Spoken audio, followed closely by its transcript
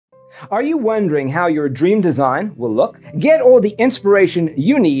Are you wondering how your dream design will look? Get all the inspiration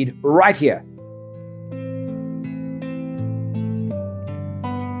you need right here.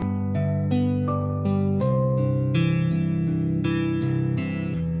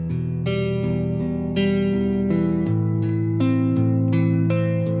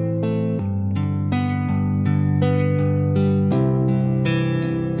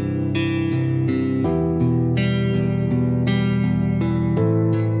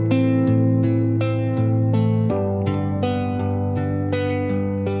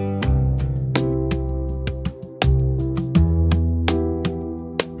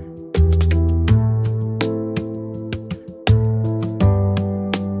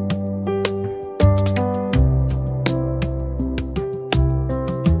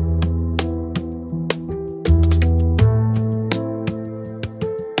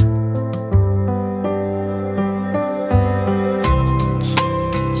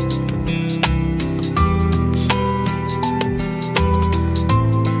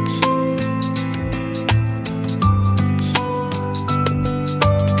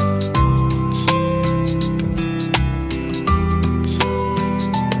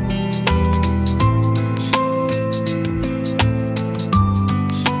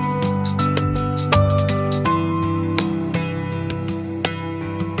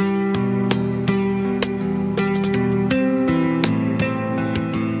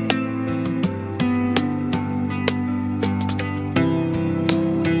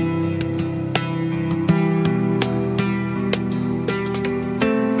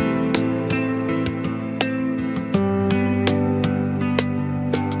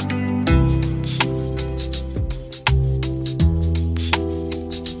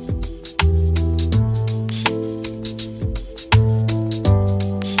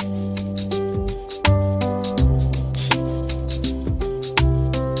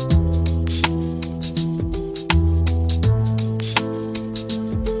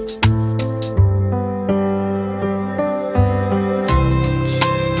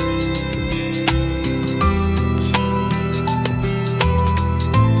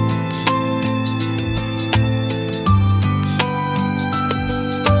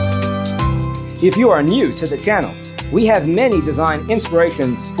 If you are new to the channel, we have many design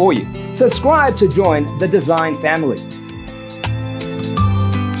inspirations for you. Subscribe to join the design family.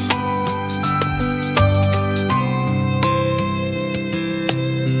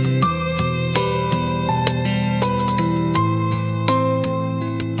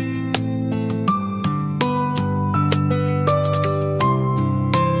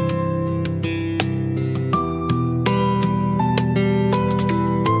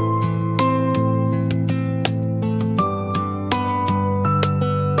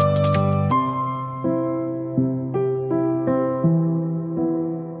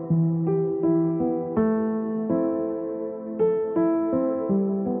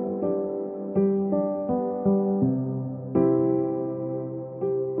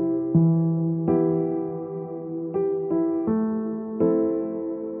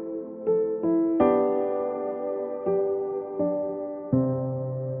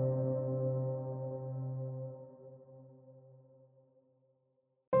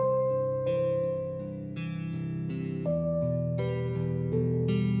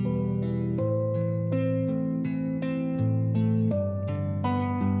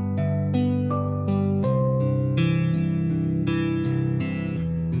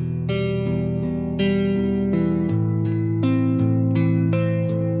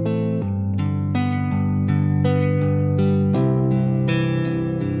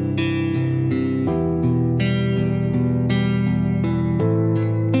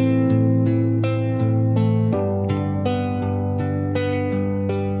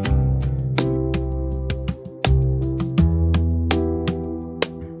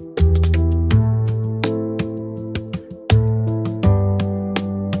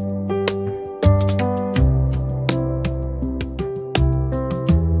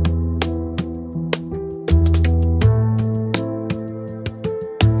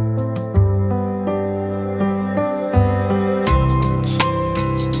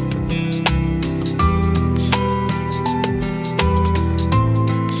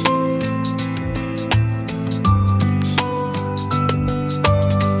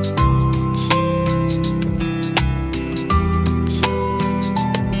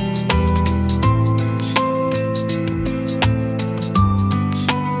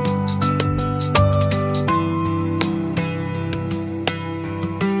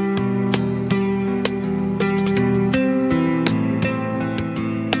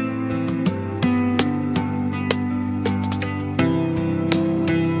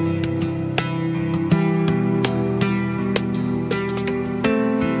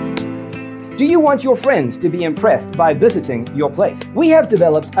 Do you want your friends to be impressed by visiting your place? We have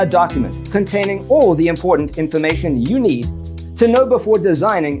developed a document containing all the important information you need to know before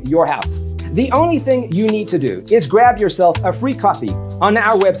designing your house. The only thing you need to do is grab yourself a free copy on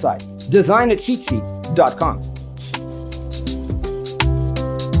our website, designercheatsheet.com.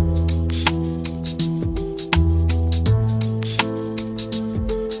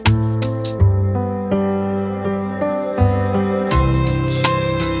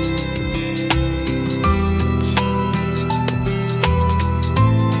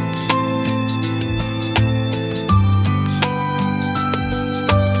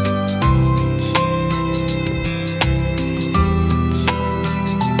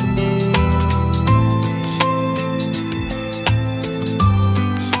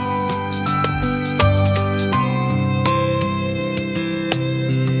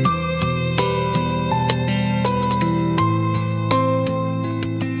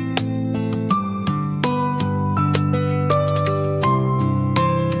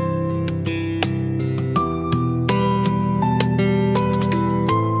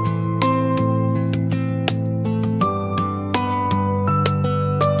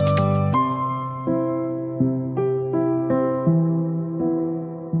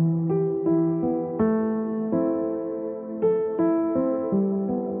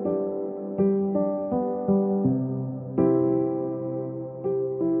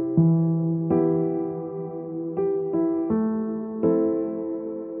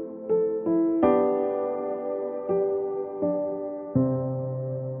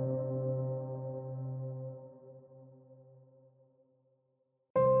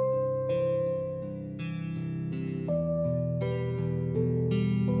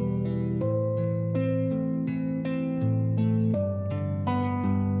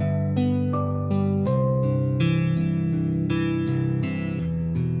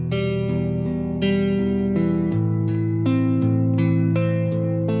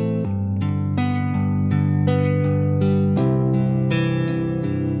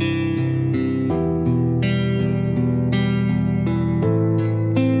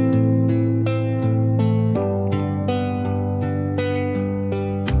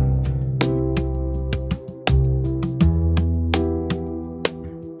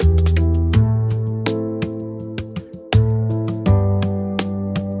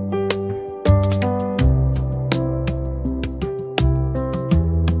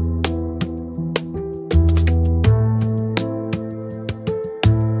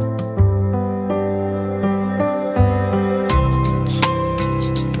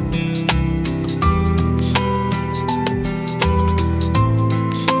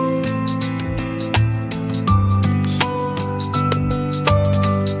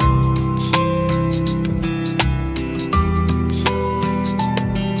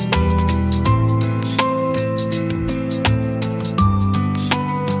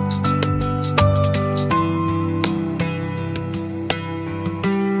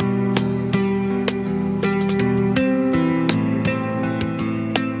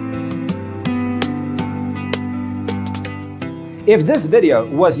 If this video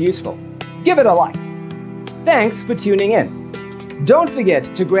was useful, give it a like. Thanks for tuning in. Don't forget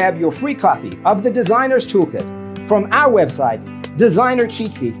to grab your free copy of the Designer's Toolkit from our website,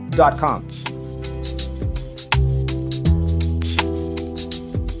 designercheatsheet.com.